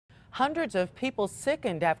Hundreds of people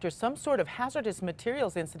sickened after some sort of hazardous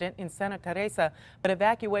materials incident in Santa Teresa, but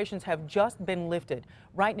evacuations have just been lifted.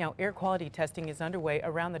 Right now, air quality testing is underway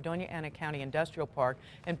around the Doña Ana County Industrial Park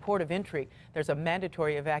and port of entry. There's a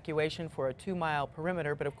mandatory evacuation for a 2-mile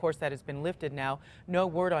perimeter, but of course that has been lifted now. No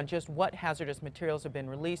word on just what hazardous materials have been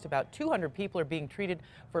released. About 200 people are being treated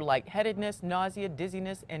for lightheadedness, nausea,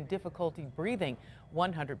 dizziness, and difficulty breathing.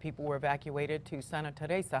 100 people were evacuated to Santa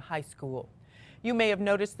Teresa High School. You may have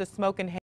noticed the smoke and